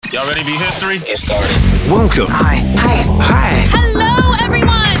Y'all ready to be history? Get started. Welcome. Hi. Hello,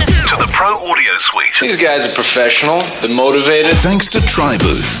 everyone. To the Pro Audio Suite. These guys are professional. They're motivated. Thanks to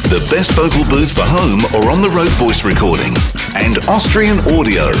TriBooth, the best vocal booth for home or on-the-road voice recording. And Austrian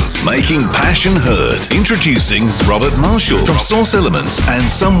Audio, making passion heard. Introducing Robert Marshall from Source Elements and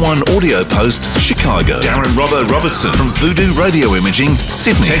Someone Audio Post, Chicago. Darren Robbo Robertson from Voodoo Radio Imaging,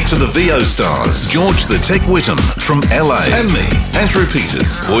 Sydney. Tech to the VO Stars, George the Tech Whittam from LA. And me, Andrew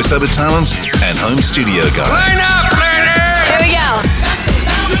Peters, voiceover talent and home studio guy. Line up, learner! Here we go.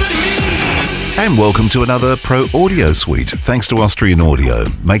 And welcome to another Pro Audio Suite, thanks to Austrian Audio,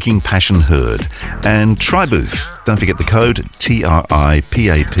 making passion heard. And TriBooth, don't forget the code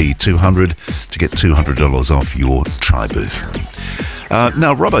TRIPAP 200 to get $200 off your TriBooth.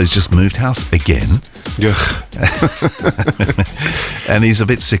 Now, Robbo's just moved house again. And he's a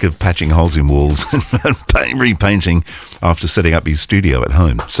bit sick of patching holes in walls and repainting after setting up his studio at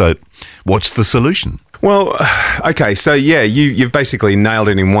home. So what's the solution? Well, okay, so yeah, you've basically nailed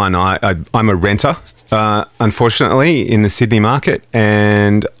it in one. I'm a renter, unfortunately, in the Sydney market,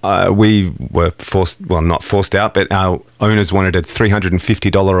 and we were not forced out, but our owners wanted a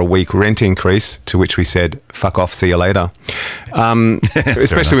 $350 a week rent increase, to which we said, fuck off, see you later.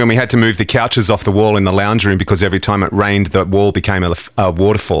 Especially when we had to move the couches off the wall in the lounge room because every time it rained, the wall became a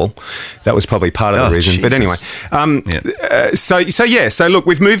waterfall. That was probably part of the reason. Jesus. But anyway, so look,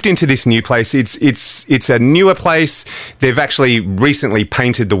 we've moved into this new place. It's a newer place. They've actually recently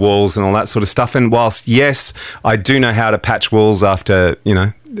painted the walls and all that sort of stuff. And whilst, yes, I do know how to patch walls after,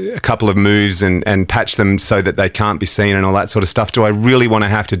 a couple of moves and patch them so that they can't be seen and all that sort of stuff, do I really want to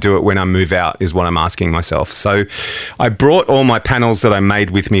have to do it when I move out is what I'm asking myself. So I brought all my panels that I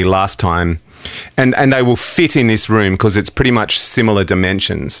made with me last time, and they will fit in this room because it's pretty much similar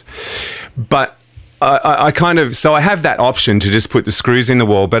dimensions. But I have that option to just put the screws in the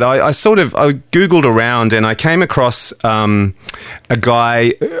wall, but I Googled around and I came across a guy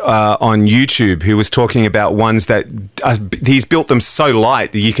on YouTube who was talking about ones that he's built them so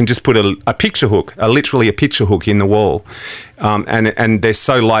light that you can just put a picture hook, literally a picture hook in the wall, and they're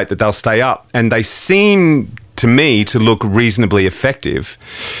so light that they'll stay up, and they seem to me to look reasonably effective.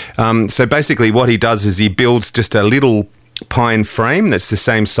 So basically what he does is he builds just a little pine frame that's the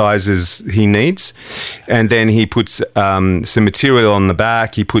same size as he needs, and then he puts some material on the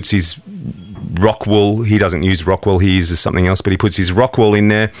back. He puts his rock wool. He doesn't use rock wool, he uses something else, but he puts his rock wool in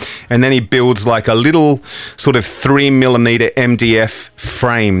there, and then he builds like a little sort of 3mm MDF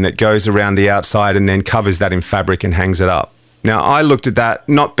frame that goes around the outside and then covers that in fabric and hangs it up. Now, I looked at that,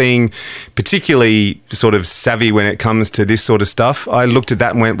 not being particularly sort of savvy when it comes to this sort of stuff. I looked at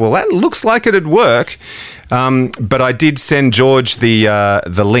that and went, well, that looks like it'd work. But I did send George the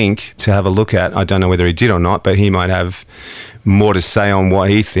link to have a look at. I don't know whether he did or not, but he might have more to say on what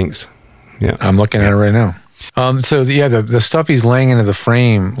he thinks. Yeah, I'm looking at it right now. The stuff he's laying into the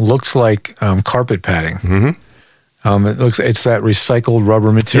frame looks like carpet padding. Mm-hmm. It's that recycled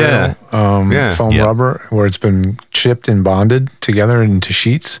rubber material, foam rubber, where it's been chipped and bonded together into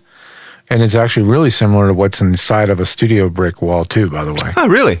sheets. And it's actually really similar to what's inside of a studio brick wall too, by the way. Oh,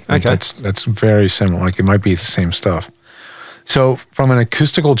 really? Okay. That's very similar. Like it might be the same stuff. So from an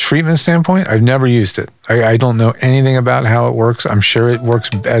acoustical treatment standpoint, I've never used it. I don't know anything about how it works. I'm sure it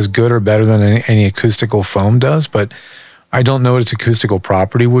works as good or better than any acoustical foam does, but I don't know what its acoustical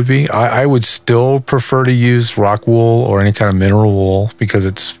property would be. I would still prefer to use rock wool or any kind of mineral wool because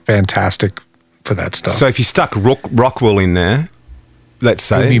it's fantastic for that stuff. So if you stuck rock wool in there, let's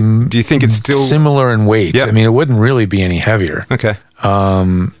say, do you think it's still similar in weight? Yep. I mean, it wouldn't really be any heavier. Okay.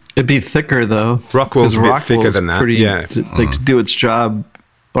 It'd be thicker though. Rock wool's a bit thicker than that. To do its job,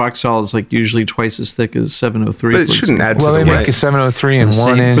 rock solid is like usually twice as thick as 703. But it shouldn't add to the weight. Well, they make a 703 in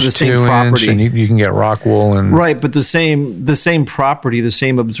 1 inch, 2 inch, and you can get rock wool. Right, but the same property, the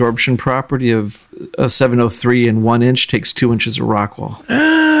same absorption property of a 703 in 1 inch takes 2 inches of rock wool.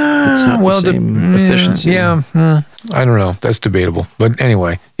 It's not the same efficiency. Yeah, I don't know. That's debatable. But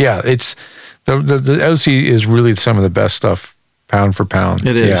anyway, yeah, it's the OC is really some of the best stuff pound for pound.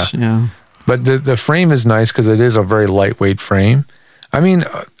 It is, yeah. But the frame is nice because it is a very lightweight frame. I mean,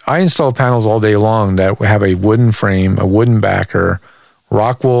 I install panels all day long that have a wooden frame, a wooden backer,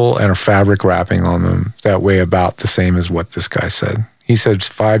 rock wool, and a fabric wrapping on them that weigh about the same as what this guy said. He said it's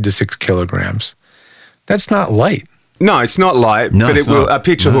 5 to 6 kilograms. That's not light. No, it's not light, but it will. A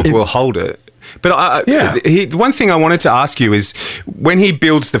picture hook will hold it. But the one thing I wanted to ask you is when he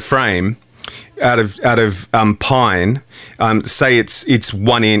builds the frame, out of pine, say it's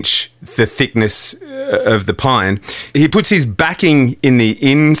 1 inch the thickness of the pine. He puts his backing in the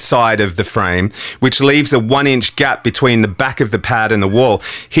inside of the frame, which leaves a 1 inch gap between the back of the pad and the wall.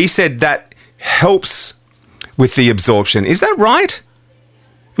 He said that helps with the absorption. Is that right?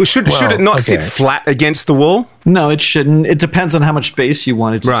 Should it not sit flat against the wall? No, it shouldn't. It depends on how much base you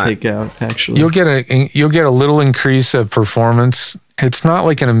want it to take out, actually. You'll get a little increase of performance. It's not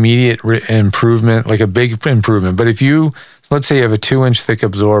like an immediate improvement, like a big improvement. But if let's say you have a 2-inch thick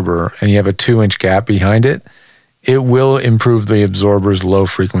absorber and you have a 2-inch gap behind it, it will improve the absorber's low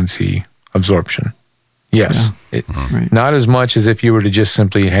frequency absorption. Yes. Yeah. Not as much as if you were to just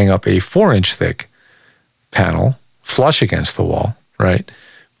simply hang up a 4-inch thick panel flush against the wall, right?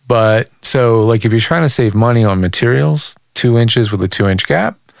 But so like if you're trying to save money on materials, 2 inches with a 2-inch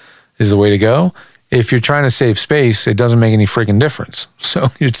gap is the way to go. If you're trying to save space, it doesn't make any freaking difference.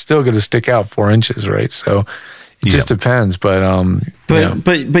 So you're still going to stick out 4 inches, right? So it just depends. But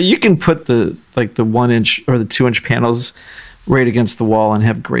you can put the 1 inch or the 2-inch panels right against the wall and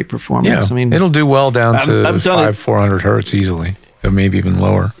have great performance. Yeah, I mean, it'll do well down to 400 hertz easily, or maybe even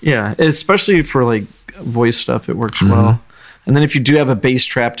lower. Yeah, especially for like voice stuff, it works well. And then if you do have a bass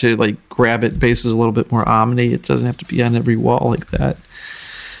trap to like grab it, bass is a little bit more omni. It doesn't have to be on every wall like that.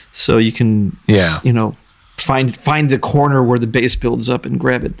 So you can, find the corner where the bass builds up and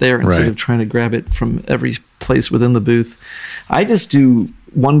grab it there instead of trying to grab it from every place within the booth. I just do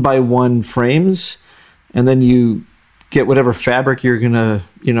 1x1 frames, and then you get whatever fabric you're gonna,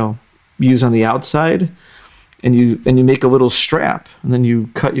 use on the outside, and you make a little strap, and then you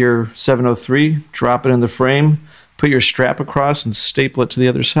cut your 703, drop it in the frame, put your strap across, and staple it to the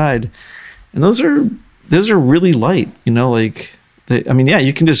other side. And those are really light,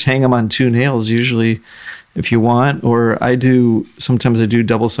 you can just hang them on 2 nails usually if you want, or sometimes I do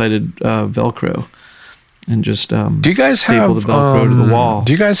double-sided Velcro and just do you guys staple have the Velcro to the wall.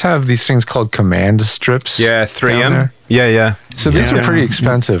 Do you guys have these things called command strips? Yeah, 3M. Yeah. So these are pretty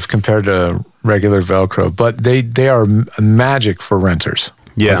expensive compared to regular Velcro, but they are magic for renters.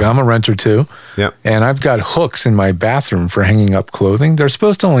 Yeah. Like I'm a renter too. Yeah. And I've got hooks in my bathroom for hanging up clothing. They're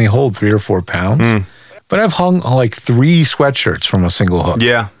supposed to only hold 3 or 4 pounds. But I've hung like 3 sweatshirts from a single hook.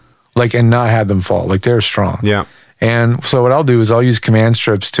 Yeah. And not had them fall. Like they're strong. Yeah. And so what I'll do is I'll use command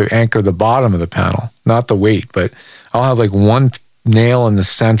strips to anchor the bottom of the panel, not the weight, but I'll have like 1 nail in the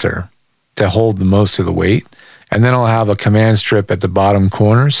center to hold the most of the weight. And then I'll have a command strip at the bottom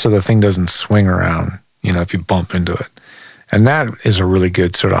corners so the thing doesn't swing around, if you bump into it. And that is a really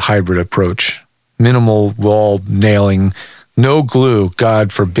good sort of hybrid approach. Minimal wall nailing, no glue.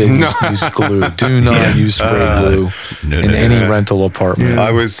 God forbid you use glue. Do not use spray glue in any rental apartment.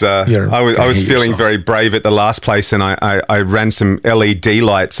 I was feeling very brave at the last place, and I ran some LED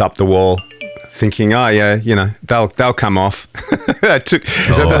lights up the wall, thinking, they'll come off. Is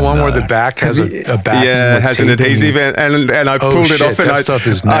that the one where the back has a back? Yeah, it has an adhesive, and I pulled it off, and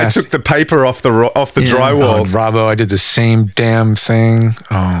I took the paper off the drywall. Oh, Bravo, I did the same damn thing.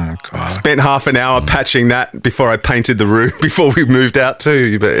 Oh God! Spent half an hour patching that before I painted the room before we moved out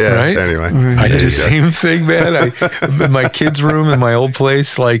too. But anyway, I did the same thing, man. In my kids' room in my old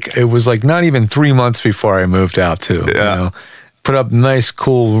place, it was not even 3 months before I moved out too. Yeah. Put up nice,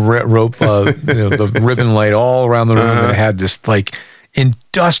 cool rope, the ribbon light all around the room, and it had this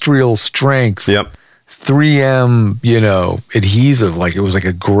industrial strength. 3M, adhesive. It was like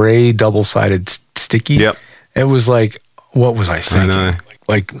a gray double-sided sticky. Yep. It was what was I thinking? I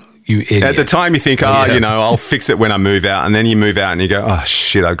know. You idiot. At the time, you think, I'll fix it when I move out, and then you move out and you go, oh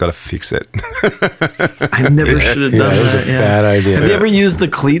shit, I've got to fix it. I never should have done that. It was a bad idea. Have you ever used the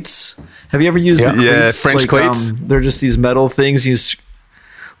cleats? Have you ever used the cleats? Yeah, French cleats. They're just these metal things.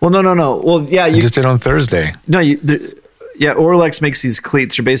 No. Well, yeah, you just did on Thursday. No, Orlex makes these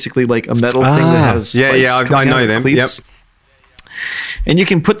cleats. They're basically like a metal thing that has spikes I know them. Yep. And you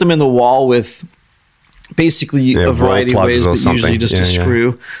can put them in the wall with basically a variety of ways, but usually just a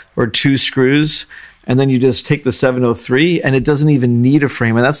screw or 2 screws. And then you just take the 703, and it doesn't even need a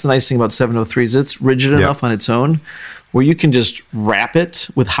frame. And that's the nice thing about 703s. It's rigid enough on its own where you can just wrap it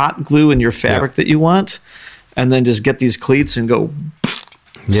with hot glue in your fabric that you want, and then just get these cleats and go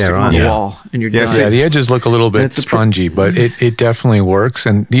stick them on the wall, and you're done. Yeah, the edges look a little bit spongy, but it definitely works.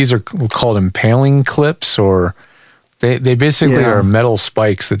 And these are called impaling clips, or they basically are metal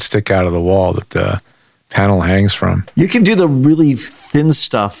spikes that stick out of the wall that the panel hangs from. You can do the really thin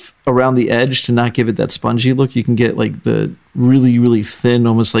stuff around the edge to not give it that spongy look. You can get the really, really thin,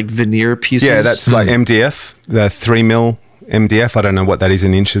 almost like veneer pieces. Yeah, that's like MDF, the 3mm MDF. I don't know what that is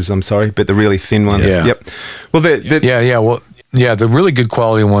in inches, I'm sorry, but the really thin one. Yeah. Yep. Well, Yeah, the really good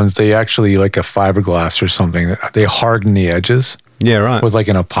quality ones, they actually like a fiberglass or something. They harden the edges. Yeah, right. With like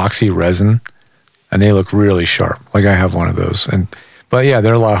an epoxy resin, and they look really sharp. Like I have one of those, but yeah,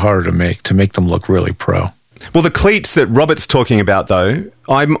 they're a lot harder to make them look really pro. Well, the cleats that Robert's talking about, though,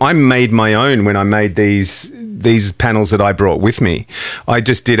 I made my own when I made these panels that I brought with me. I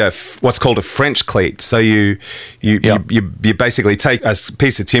just did what's called a French cleat. So you basically take a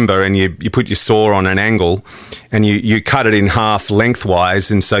piece of timber and you put your saw on an angle, and you cut it in half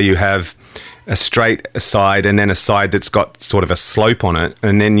lengthwise, and so you have a straight side and then a side that's got sort of a slope on it,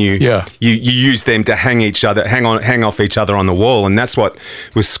 and then you use them to hang off each other on the wall, and that's what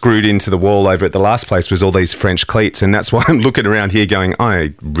was screwed into the wall over at the last place was all these French cleats, and that's why I'm looking around here going,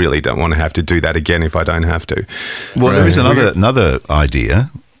 I really don't want to have to do that again if I don't have to. Well, there is another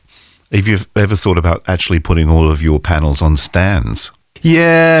idea. If you've ever thought about actually putting all of your panels on stands.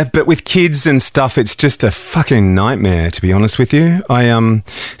 Yeah, but with kids and stuff, it's just a fucking nightmare, to be honest with you. I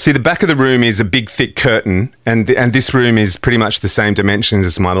see the back of the room is a big, thick curtain, and this room is pretty much the same dimensions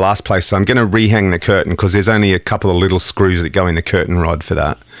as my last place, so I'm going to rehang the curtain because there's only a couple of little screws that go in the curtain rod for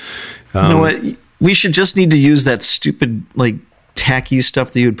that. You know what? We should just need to use that stupid, like, tacky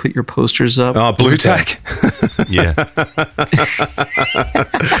stuff that you would put your posters up. Oh, blue tack. Yeah.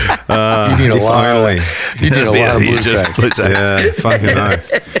 You need a lot of blue tack. Yeah, fucking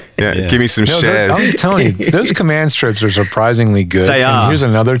nice. Yeah, give me some shares. I'm telling you, those command strips are surprisingly good. They are. And here's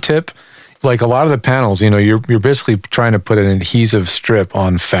another tip. Like a lot of the panels, you're basically trying to put an adhesive strip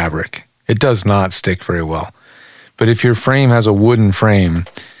on fabric. It does not stick very well. But if your frame has a wooden frame,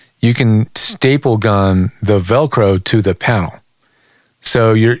 you can staple gun the Velcro to the panel.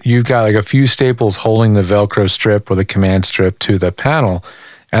 So you've got like a few staples holding the Velcro strip or the command strip to the panel,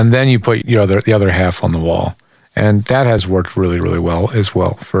 and then you put the other half on the wall. And that has worked really, really well as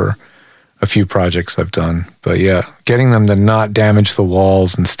well for a few projects I've done. But yeah, getting them to not damage the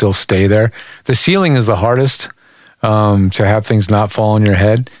walls and still stay there. The ceiling is the hardest, to have things not fall on your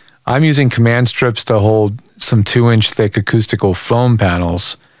head. I'm using command strips to hold some 2-inch thick acoustical foam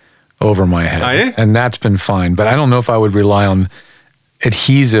panels over my head. Oh, yeah? And that's been fine. But I don't know if I would rely on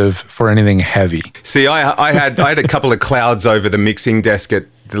adhesive for anything heavy. See, I had a couple of clouds over the mixing desk at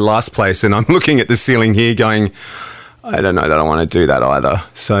the last place, and I'm looking at the ceiling here going, I don't know that I want to do that either.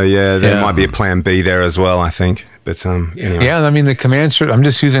 So yeah, there might be a plan B there as well, I think. But anyway. Yeah, I mean the command strip, I'm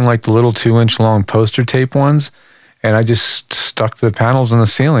just using like the little 2-inch long poster tape ones, and I just stuck the panels in the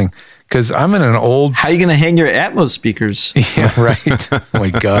ceiling. Because I'm in an old... How are you going to hang your Atmos speakers? Yeah, right. Oh my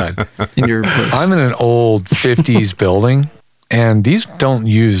God. In your place? I'm in an old 50s building, and these don't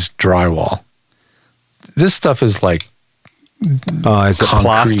use drywall. This stuff is like is it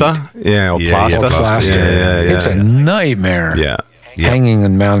plaster? Yeah, or plaster. Plaster. Yeah. It's a nightmare. Yeah. Hanging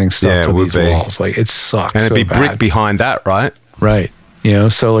and mounting stuff to these be. walls. Like, it sucks. And it'd be bad. brick behind that, right? Right.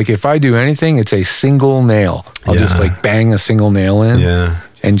 So like if I do anything, it's a single nail. I'll just like bang a single nail in. Yeah.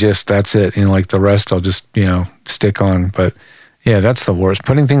 And just, that's it. Like the rest I'll just, stick on. But yeah, that's the worst.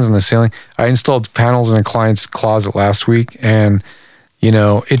 Putting things in the ceiling. I installed panels in a client's closet last week, and,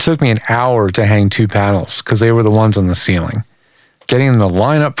 it took me an hour to hang 2 panels because they were the ones on the ceiling. Getting them to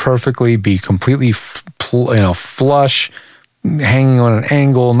line up perfectly, be completely, flush, hanging on an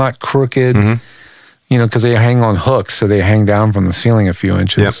angle, not crooked. Mm-hmm. Because they hang on hooks, so they hang down from the ceiling a few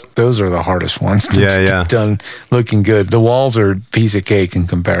inches. Yep. Those are the hardest ones to get done looking good. The walls are a piece of cake in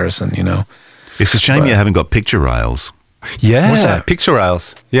comparison, It's a shame you haven't got picture rails. Yeah, what's that? Picture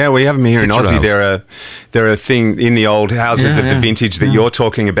rails. Yeah, we have them here picture in Aussie. Rails. They're a thing in the old houses of the vintage that you're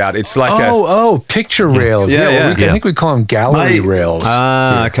talking about. It's like picture rails. I think we call them gallery rails.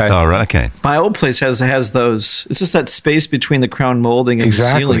 Okay. Oh, right, okay. My old place has those. It's just that space between the crown molding and the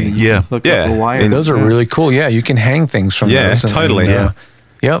ceiling. Yeah. Hook up the wire. Those are really cool. Yeah, you can hang things from those. Totally.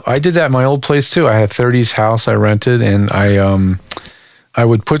 Yep, I did that in my old place too. I had a 30s house I rented, and I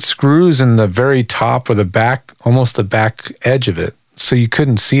would put screws in the very top or the back, almost the back edge of it, so you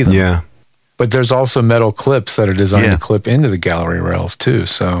couldn't see them. Yeah. But there's also metal clips that are designed to clip into the gallery rails too.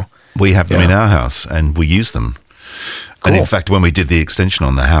 So we have them in our house, and we use them. Cool. And in fact, when we did the extension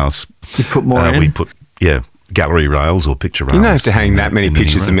on the house, you put more in? We put gallery rails or picture rails. You don't have to hang that many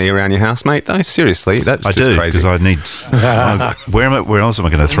pictures of me around your house, mate, though. Seriously, that's just crazy. Because I need... Where else am I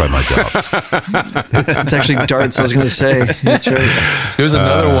going to throw my darts? It's actually darts, I was going to say. That's right. There's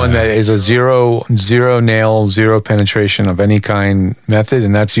another one that is a zero nail, zero penetration of any kind method,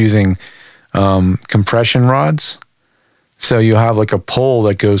 and that's using compression rods. So you have like a pole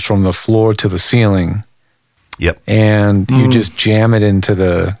that goes from the floor to the ceiling. Yep. And you just jam it into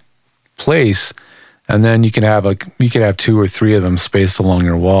the place. And then you could have 2 or 3 of them spaced along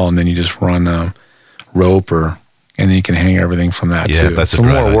your wall, and then you just run a rope or and then you can hang everything from that too. That's it's a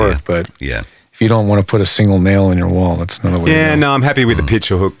great more idea. work, but yeah. if you don't want to put a single nail in your wall, that's another way. Yeah, to go. no, I'm happy with the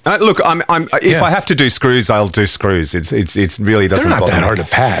picture hook. Look, if I have to do screws, I'll do screws. It really doesn't. They're not bother that me. hard to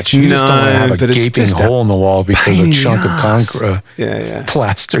patch. You just don't want to have a but it's gaping just a hole in the wall because pain a in the chunk of ass. concrete,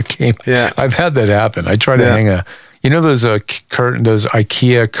 plaster came. Yeah. I've had that happen. I tried to hang those those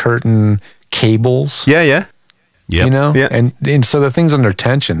IKEA curtain cables. Yeah, yeah. Yep. You know, Yeah. and so the thing's under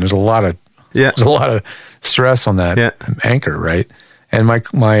tension. There's a lot of stress on that anchor, right? And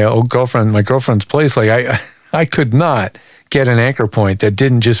my old girlfriend's place, like I could not get an anchor point that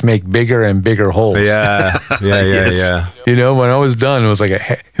didn't just make bigger and bigger holes. Yeah, yeah. You know, when I was done, it was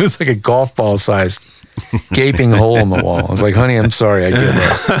like a golf ball sized gaping hole in the wall. I was like, honey, I'm sorry, I give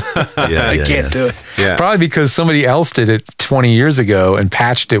up. I can't do it. Yeah. Probably because somebody else did it 20 years ago and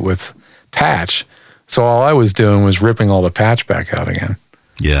patched it with patch. So all I was doing was ripping all the patch back out again.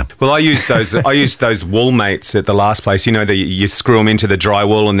 Yeah. Well, I used those wall mates at the last place. You know, you screw them into the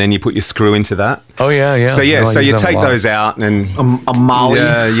drywall and then you put your screw into that. Oh yeah. So No, I so use you them take a lot. those out and A molly.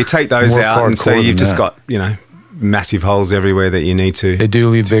 yeah, you take those More out and so hardcore you've than just that. got massive holes everywhere that you need to. They do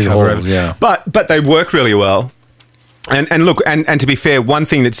leave big cover holes. it. Yeah. But they work really well. And look, and to be fair, one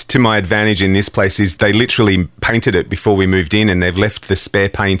thing that's to my advantage in this place is they literally painted it before we moved in, and they've left the spare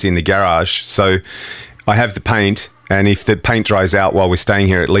paint in the garage. So I have the paint, and if the paint dries out while we're staying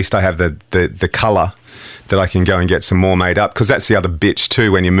here, at least I have the colour that I can go and get some more made up. Because that's the other bitch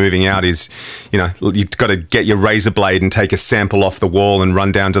too when you're moving out is, you've got to get your razor blade and take a sample off the wall and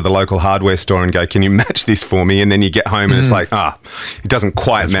run down to the local hardware store and go, can you match this for me? And then you get home and it's like, it doesn't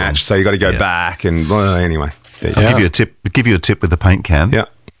quite match. wrong. So you got to go back and anyway. I'll give you a tip with the paint can. Yeah.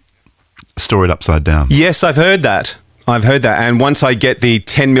 Store it upside down. Yes, I've heard that. And once I get the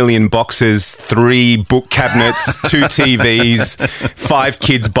 10 million boxes, 3 book cabinets, 2 TVs, 5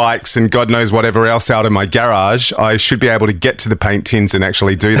 kids' bikes, and God knows whatever else out in my garage, I should be able to get to the paint tins and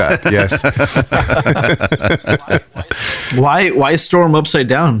actually do that. Yes. Why store them upside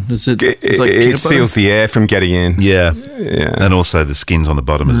down? Is it? It's like It peanut butter? seals the air from getting in. Yeah. Yeah. And also the skin's on the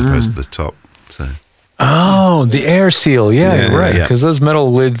bottom as opposed to the top. So Oh, the air seal. Yeah, Yeah, you're right. yeah. Because those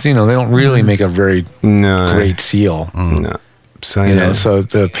metal lids, they don't really make a very great seal. No. So, So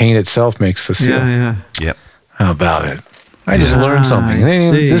the paint itself makes the seal. Yeah. Yep. How about it? I just learned something. I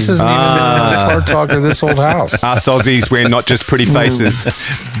see. This isn't even the car talk of this old house. Us Aussies, we're not just pretty faces.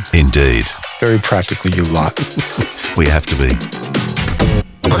 Indeed. Very practical, you lot. We have to be.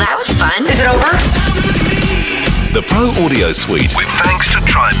 Well, that was fun. Is it over? The Pro Audio Suite with thanks to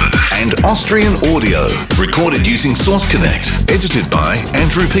Tribooth and Austrian Audio. Recorded using Source Connect. Edited by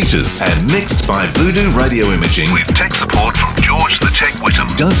Andrew Peters and mixed by Voodoo Radio Imaging with tech support from George the Tech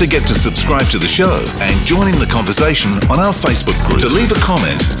Whittam. Don't forget to subscribe to the show and join in the conversation on our Facebook group. To leave a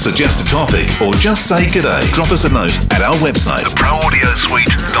comment, suggest a topic, or just say g'day, drop us a note at our website,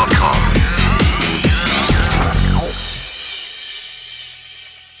 theproaudiosuite.com.